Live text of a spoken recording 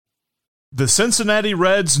The Cincinnati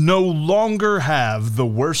Reds no longer have the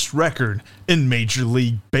worst record in Major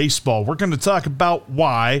League Baseball. We're going to talk about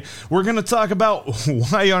why. We're going to talk about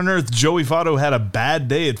why on earth Joey Votto had a bad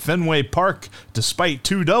day at Fenway Park despite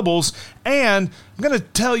 2 doubles. And I'm going to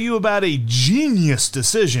tell you about a genius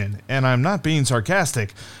decision, and I'm not being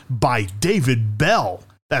sarcastic, by David Bell.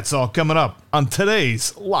 That's all coming up on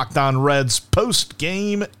today's Locked On Reds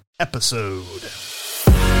post-game episode.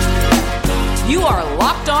 You are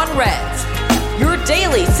Locked On Reds, your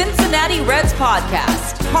daily Cincinnati Reds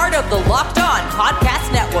podcast, part of the Locked On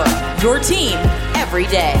Podcast Network, your team every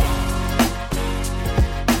day.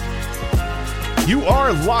 You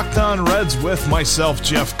are Locked On Reds with myself,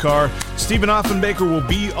 Jeff Carr. Stephen Offenbaker will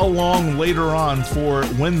be along later on for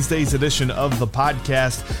Wednesday's edition of the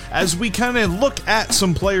podcast as we kind of look at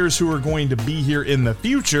some players who are going to be here in the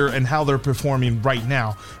future and how they're performing right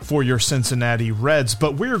now for your Cincinnati Reds.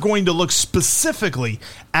 But we're going to look specifically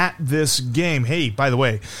at this game. Hey, by the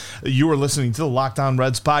way, you are listening to the Locked On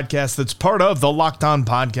Reds podcast that's part of the Locked On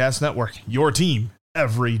Podcast Network, your team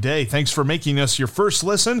every day. Thanks for making us your first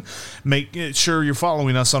listen. Make sure you're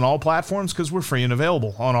following us on all platforms because we're free and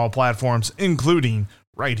available on all platforms, including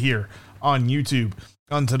right here on YouTube.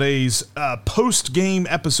 On today's post-game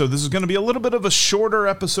episode, this is going to be a little bit of a shorter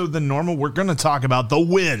episode than normal. We're going to talk about the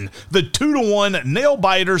win, the 2-1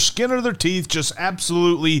 nail-biter, skin of their teeth, just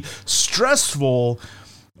absolutely stressful,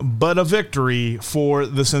 but a victory for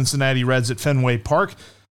the Cincinnati Reds at Fenway Park.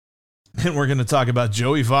 And we're going to talk about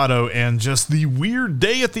Joey Votto and just the weird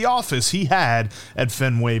day at the office he had at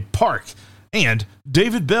Fenway Park. And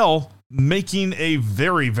David Bell making a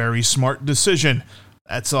very, very smart decision.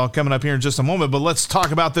 That's all coming up here in just a moment, but let's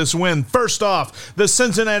talk about this win. First off, the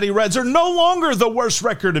Cincinnati Reds are no longer the worst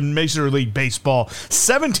record in Major League Baseball.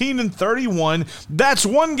 17-31. That's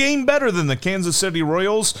 1 game better than the Kansas City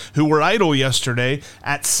Royals, who were idle yesterday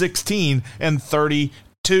at 16-32.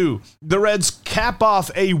 The Reds cap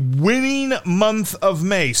off a winning month of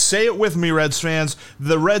May. Say it with me, Reds fans.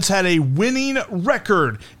 The Reds had a winning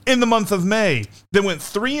record in the month of May. They went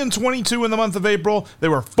 3-22 in the month of April. They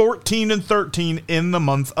were 14-13 in the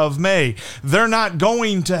month of May. They're not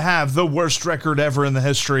going to have the worst record ever in the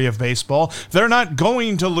history of baseball. They're not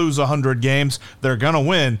going to lose 100 games. They're going to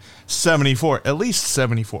win 74, at least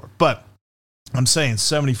 74. But I'm saying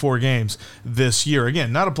 74 games this year.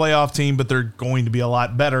 Again, not a playoff team, but they're going to be a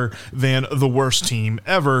lot better than the worst team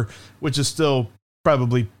ever, which is still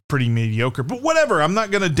probably pretty mediocre. But whatever, I'm not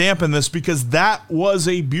going to dampen this because that was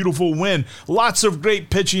a beautiful win. Lots of great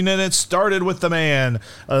pitching in it. Started with the man,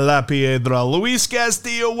 La Piedra. Luis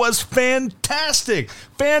Castillo was fantastic,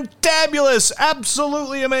 fantabulous,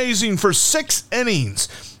 absolutely amazing for 6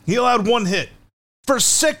 innings. He allowed 1 hit. For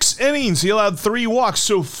 6 innings, he allowed 3 walks,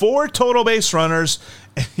 so 4 total base runners,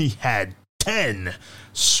 and he had 10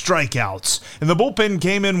 strikeouts. And the bullpen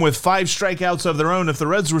came in with 5 strikeouts of their own. If the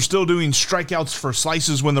Reds were still doing strikeouts for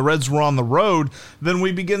slices when the Reds were on the road, then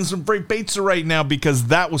we begin some great pizza right now because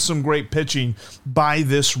that was some great pitching by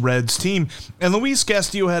this Reds team. And Luis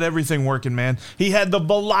Castillo had everything working, man. He had the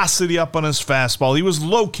velocity up on his fastball. He was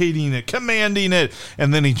locating it, commanding it,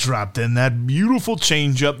 and then he dropped in that beautiful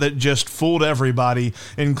changeup that just fooled everybody,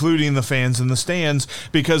 including the fans in the stands,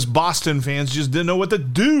 because Boston fans just didn't know what to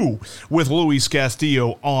do with Luis Castillo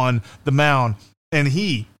on the mound. And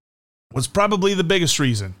he was probably the biggest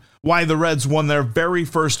reason why the Reds won their very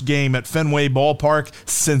first game at Fenway Ballpark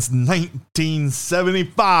since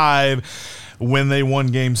 1975 when they won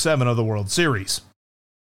Game 7 of the World Series.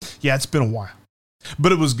 Yeah, it's been a while,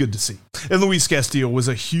 but it was good to see. And Luis Castillo was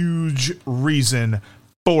a huge reason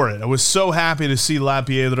for it. I was so happy to see La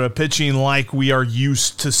Piedra pitching like we are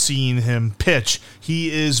used to seeing him pitch.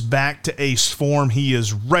 He is back to ace form. He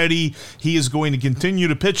is ready. He is going to continue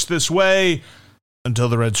to pitch this way until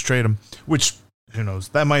the Reds trade him, which, who knows,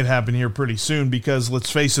 that might happen here pretty soon because,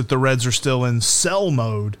 let's face it, the Reds are still in sell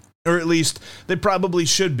mode, or at least they probably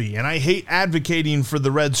should be. And I hate advocating for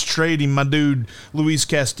the Reds trading my dude Luis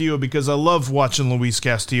Castillo because I love watching Luis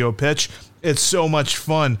Castillo pitch. It's so much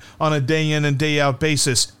fun on a day in and day out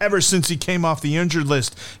basis. Ever since he came off the injured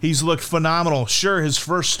list, he's looked phenomenal. Sure, his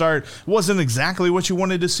first start wasn't exactly what you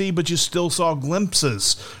wanted to see, but you still saw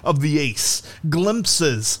glimpses of the ace,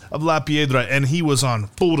 glimpses of La Piedra, and he was on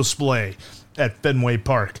full display at Fenway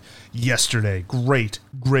Park yesterday. Great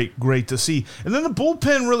to see. And then the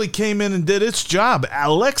bullpen really came in and did its job.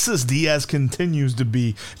 Alexis Diaz continues to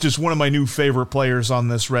be just one of my new favorite players on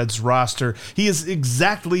this Reds roster. He is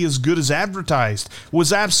exactly as good as advertised.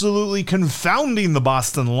 Was absolutely confounding the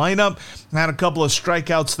Boston lineup. Had a couple of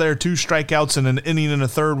strikeouts there, 2 strikeouts in an inning and a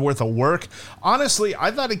third worth of work. Honestly,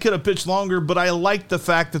 I thought he could have pitched longer, but I like the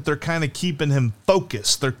fact that they're kind of keeping him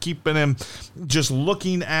focused. They're keeping him just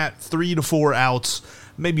looking at 3 to 4 outs,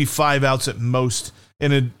 maybe 5 outs at most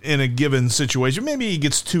in a given situation. Maybe he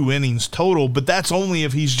gets 2 innings total, but that's only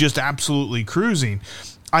if he's just absolutely cruising.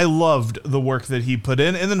 I loved the work that he put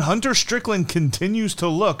in. And then Hunter Strickland continues to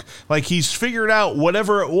look like he's figured out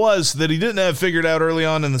whatever it was that he didn't have figured out early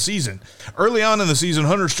on in the season. Early on in the season,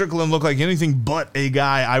 Hunter Strickland looked like anything but a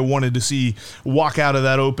guy I wanted to see walk out of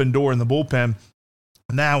that open door in the bullpen.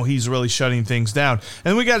 Now he's really shutting things down.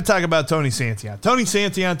 And we got to talk about Tony Santillan. Tony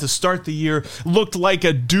Santillan, to start the year, looked like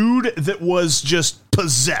a dude that was just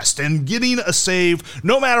possessed and getting a save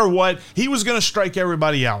no matter what. He was going to strike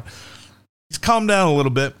everybody out. He's calmed down a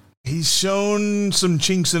little bit. He's shown some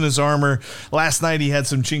chinks in his armor. Last night he had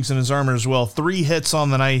some chinks in his armor as well. 3 hits on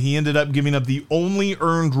the night. He ended up giving up the only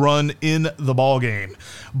earned run in the ballgame.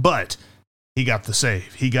 But he got the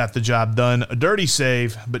save. He got the job done. A dirty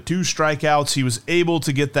save, but 2 strikeouts. He was able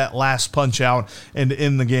to get that last punch out and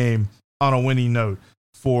end the game on a winning note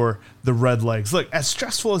for the Redlegs. Look, as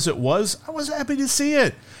stressful as it was, I was happy to see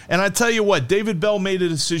it. And I tell you what, David Bell made a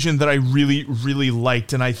decision that I really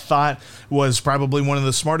liked, and I thought was probably one of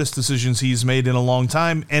the smartest decisions he's made in a long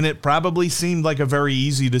time, and it probably seemed like a very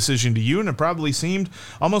easy decision to you, and it probably seemed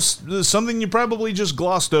almost something you probably just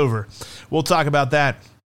glossed over. We'll talk about that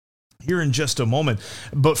here in just a moment.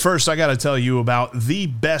 But first, I got to tell you about the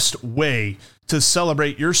best way to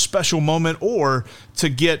celebrate your special moment or to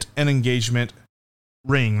get an engagement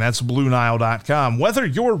ring. That's BlueNile.com. Whether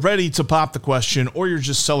you're ready to pop the question or you're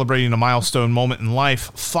just celebrating a milestone moment in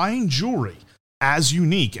life, find jewelry as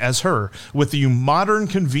unique as her with the modern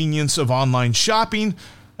convenience of online shopping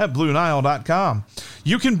at BlueNile.com.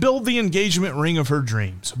 You can build the engagement ring of her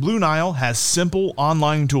dreams. Blue Nile has simple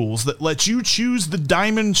online tools that let you choose the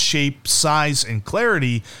diamond shape, size, and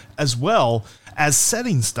clarity, as well as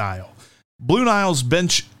setting style. Blue Nile's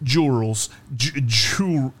bench jewelers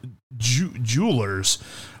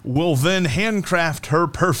will then handcraft her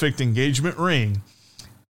perfect engagement ring.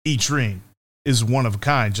 Each ring is one of a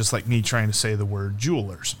kind, just like me trying to say the word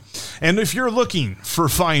jewelers. And if you're looking for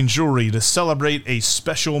fine jewelry to celebrate a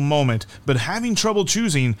special moment but having trouble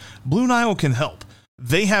choosing, Blue Nile can help.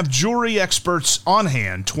 They have jewelry experts on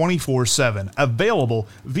hand 24/7, available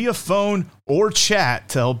via phone or chat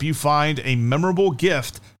to help you find a memorable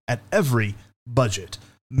gift at every budget.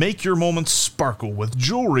 Make your moments sparkle with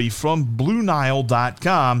jewelry from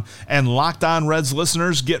BlueNile.com, and Locked On Reds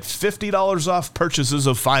listeners get $50 off purchases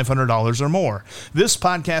of $500 or more. This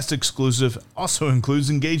podcast exclusive also includes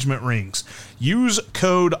engagement rings. Use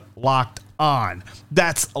code LOCKEDON.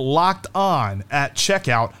 That's Locked On at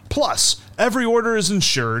checkout. Plus, every order is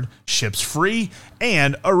insured, ships free,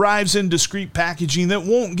 and arrives in discreet packaging that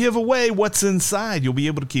won't give away what's inside. You'll be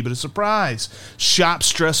able to keep it a surprise. Shop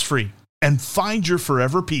stress-free and find your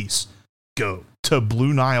forever piece. Go to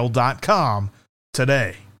BlueNile.com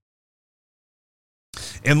today.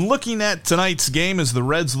 And looking at tonight's game as the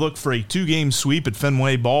Reds look for a 2-game sweep at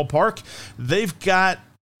Fenway Ballpark, they've got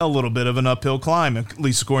a little bit of an uphill climb, at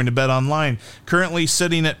least according to BetOnline. Currently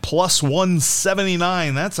sitting at plus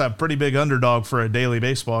 179. That's a pretty big underdog for a daily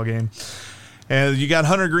baseball game. You got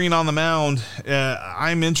Hunter Green on the mound.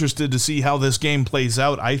 I'm interested to see how this game plays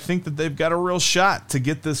out. I think that they've got a real shot to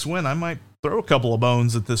get this win. I might throw a couple of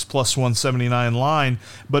bones at this plus 179 line.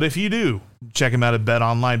 But if you do, check them out at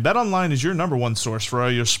BetOnline. BetOnline is your number one source for all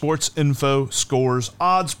your sports info, scores,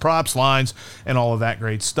 odds, props, lines, and all of that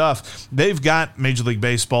great stuff. They've got Major League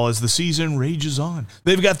Baseball as the season rages on.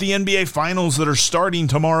 They've got the NBA Finals that are starting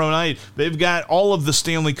tomorrow night. They've got all of the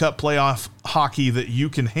Stanley Cup playoff hockey that you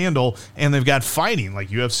can handle, and they've got fighting like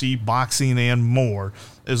UFC, boxing, and more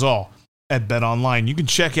is all at BetOnline. You can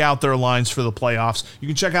check out their lines for the playoffs. You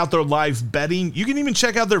can check out their live betting. You can even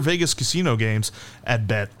check out their Vegas casino games at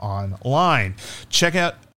BetOnline. Check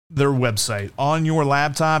out their website on your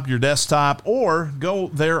laptop, your desktop, or go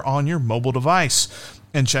there on your mobile device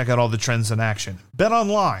and check out all the trends in action.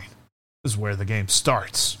 BetOnline is where the game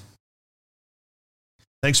starts.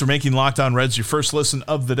 Thanks for making Locked On Reds your first listen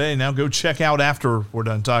of the day. Now go check out, after we're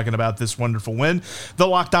done talking about this wonderful win, the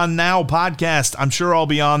Locked On Now podcast. I'm sure I'll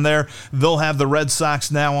be on there. They'll have the Red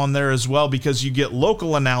Sox Now on there as well, because you get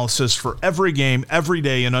local analysis for every game, every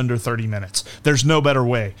day in under 30 minutes. There's no better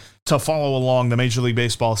way to follow along the Major League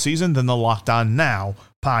Baseball season than the Locked On Now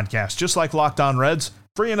podcast. Just like Locked On Reds,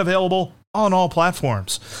 free and available on all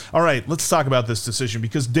platforms. All right, let's talk about this decision,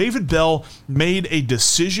 because David Bell made a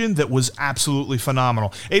decision that was absolutely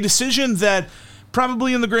phenomenal. A decision that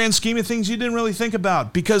probably in the grand scheme of things you didn't really think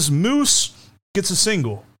about, because Moose gets a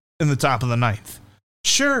single in the top of the ninth.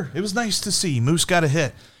 Sure, it was nice to see Moose got a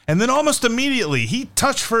hit. And then almost immediately, he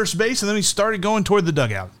touched first base, and then he started going toward the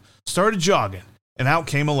dugout. Started jogging, and out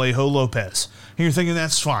came Alejo Lopez. And you're thinking,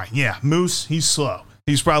 that's fine. Yeah, Moose, he's slow.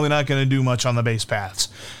 He's probably not going to do much on the base paths.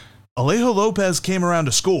 Alejo Lopez came around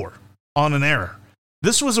to score on an error.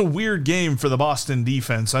 This was a weird game for the Boston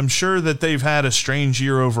defense. I'm sure that they've had a strange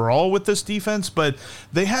year overall with this defense, but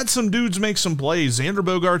they had some dudes make some plays. Xander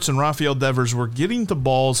Bogaerts and Rafael Devers were getting to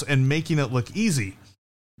balls and making it look easy.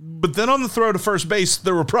 But then on the throw to first base,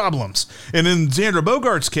 there were problems. And in Xander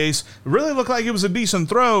Bogaerts' case, it really looked like it was a decent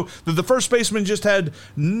throw that the first baseman just had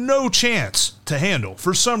no chance to handle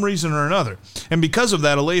for some reason or another. And because of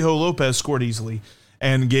that, Alejo Lopez scored easily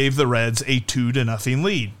and gave the Reds a 2-0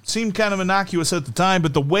 lead. Seemed kind of innocuous at the time,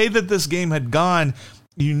 but the way that this game had gone,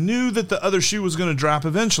 you knew that the other shoe was going to drop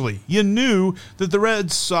eventually. You knew that the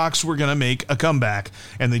Red Sox were going to make a comeback,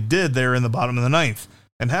 and they did there in the bottom of the ninth.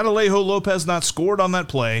 And had Alejo Lopez not scored on that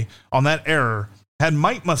play, on that error, had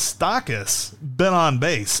Mike Moustakas been on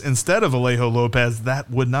base instead of Alejo Lopez, that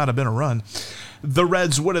would not have been a run. The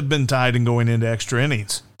Reds would have been tied and going into extra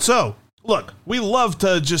innings. So, look, we love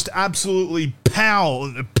to just absolutely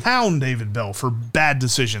pound David Bell for bad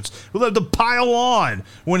decisions. We love to pile on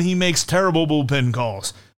when he makes terrible bullpen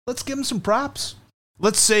calls. Let's give him some props.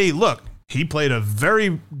 Let's say, look, he played a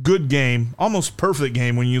very good game, almost perfect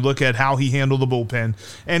game when you look at how he handled the bullpen,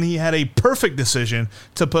 and he had a perfect decision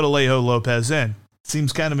to put Alejo Lopez in.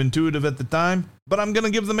 Seems kind of intuitive at the time, but I'm going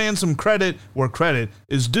to give the man some credit where credit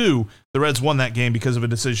is due. The Reds won that game because of a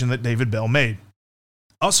decision that David Bell made.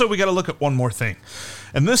 Also, we got to look at one more thing,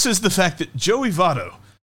 and this is the fact that Joey Votto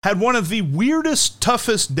had one of the weirdest,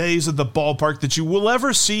 toughest days at the ballpark that you will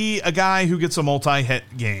ever see a guy who gets a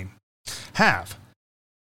multi-hit game have.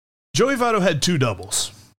 Joey Votto had 2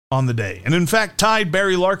 doubles on the day, and in fact tied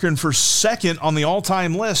Barry Larkin for second on the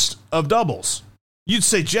all-time list of doubles. You'd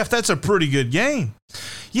say, Jeff, that's a pretty good game.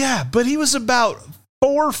 Yeah, but he was about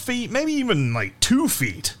 4 feet, maybe even like 2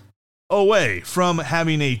 feet away from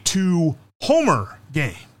having a 2-homer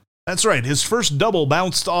game. That's right, his first double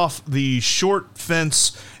bounced off the short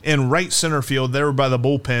fence in right center field there by the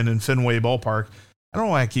bullpen in Fenway Ballpark. I don't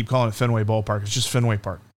know why I keep calling it Fenway Ballpark. It's just Fenway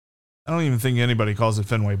Park. I don't even think anybody calls it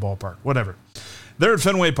Fenway Ballpark. Whatever. There at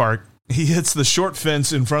Fenway Park, he hits the short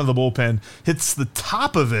fence in front of the bullpen, hits the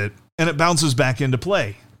top of it, and it bounces back into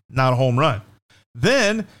play. Not a home run.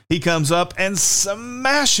 Then he comes up and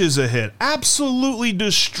smashes a hit, absolutely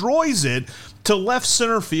destroys it to left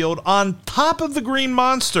center field on top of the Green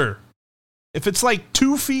Monster. If it's like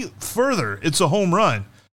 2 feet further, it's a home run,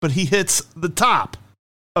 but he hits the top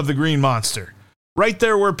of the Green Monster. Right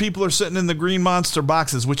there where people are sitting in the Green Monster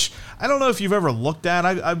boxes, which I don't know if you've ever looked at.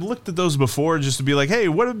 I've looked at those before just to be like, hey,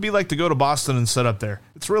 what would it be like to go to Boston and sit up there?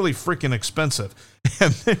 It's really freaking expensive.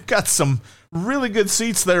 And they've got some really good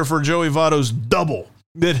seats there for Joey Votto's double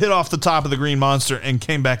that hit off the top of the Green Monster and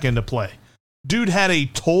came back into play. Dude had a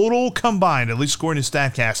total combined, at least according to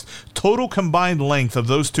StatCast, total combined length of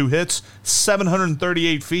those 2 hits,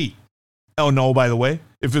 738 feet. Oh, no, by the way,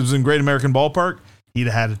 if it was in Great American Ballpark, he'd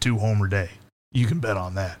have had a 2-homer day. You can bet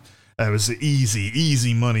on that. That was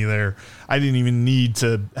easy money there. I didn't even need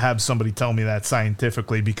to have somebody tell me that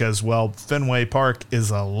scientifically because, well, Fenway Park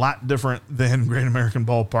is a lot different than Great American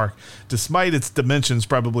Ballpark, despite its dimensions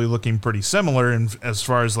probably looking pretty similar in, as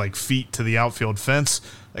far as like feet to the outfield fence.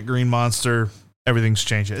 That Green Monster, everything's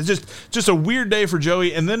changing. It's just a weird day for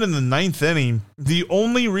Joey. And then in the 9th inning, the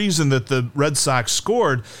only reason that the Red Sox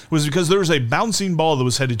scored was because there was a bouncing ball that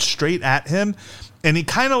was headed straight at him. And he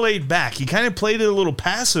kind of laid back. He kind of played it a little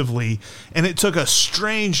passively, and it took a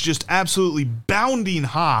strange, just absolutely bounding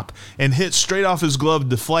hop and hit straight off his glove,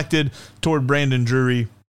 deflected toward Brandon Drury.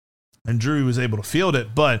 And Drury was able to field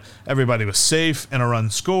it, but everybody was safe and a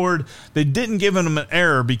run scored. They didn't give him an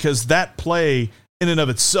error because that play in and of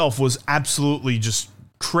itself was absolutely just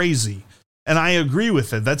crazy. And I agree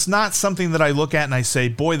with it. That's not something that I look at and I say,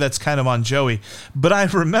 boy, that's kind of on Joey. But I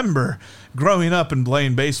remember growing up and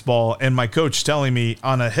playing baseball and my coach telling me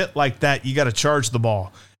on a hit like that, you got to charge the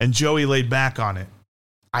ball. And Joey laid back on it.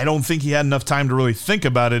 I don't think he had enough time to really think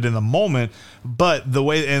about it in the moment, but the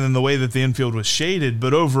way that the infield was shaded,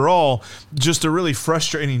 but overall, just a really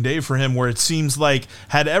frustrating day for him where it seems like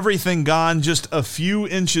had everything gone just a few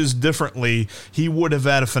inches differently, he would have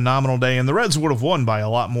had a phenomenal day, and the Reds would have won by a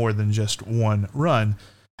lot more than just 1 run.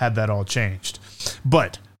 had that all changed.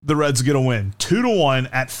 But the Reds get a win 2-1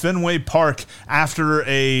 at Fenway Park after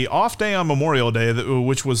a off day on Memorial Day,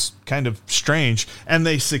 which was kind of strange. And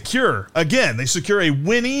they secure a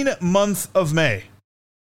winning month of May.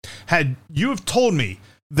 Had you have told me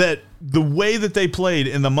that the way that they played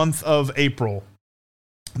in the month of April,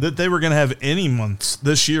 that they were going to have any months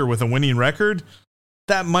this year with a winning record,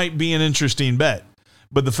 that might be an interesting bet.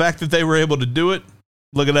 But the fact that they were able to do it,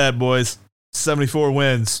 look at that, boys. 74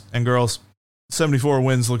 wins and girls. 74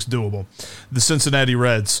 wins looks doable. The Cincinnati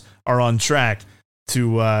Reds are on track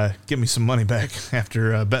to get me some money back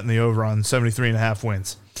after betting the over on 73.5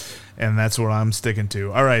 wins. And that's what I'm sticking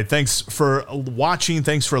to. All right, thanks for watching.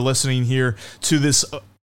 Thanks for listening here to this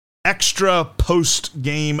extra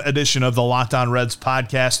post-game edition of the Locked On Reds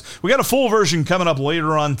podcast. We got a full version coming up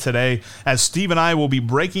later on today, as Steve and I will be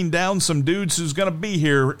breaking down some dudes who's going to be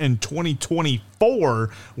here in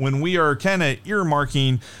 2024 when we are kind of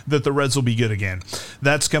earmarking that the Reds will be good again.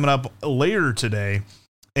 That's coming up later today,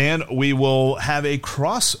 and we will have a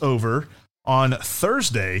crossover on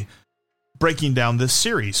Thursday breaking down this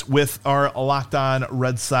series with our Locked On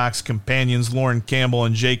Red Sox companions, Lauren Campbell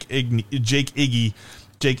and Jake Ignashewski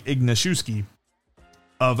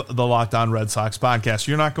of the Locked On Red Sox podcast.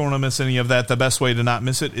 You're not going to miss any of that. The best way to not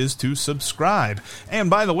miss it is to subscribe. And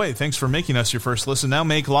by the way, thanks for making us your first listen. Now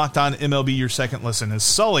make Locked On MLB your second listen, as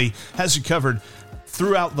Sully has you covered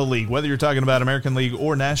throughout the league, whether you're talking about American League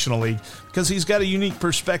or National League, because he's got a unique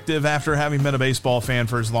perspective after having been a baseball fan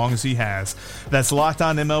for as long as he has. That's Locked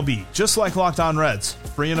On MLB, just like Locked On Reds,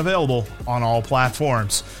 free and available on all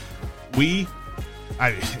platforms.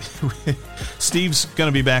 Steve's going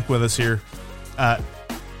to be back with us here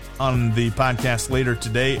on the podcast later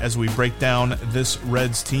today as we break down this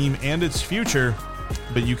Reds team and its future.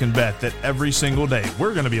 But you can bet that every single day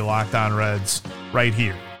we're going to be Locked On Reds right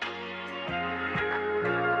here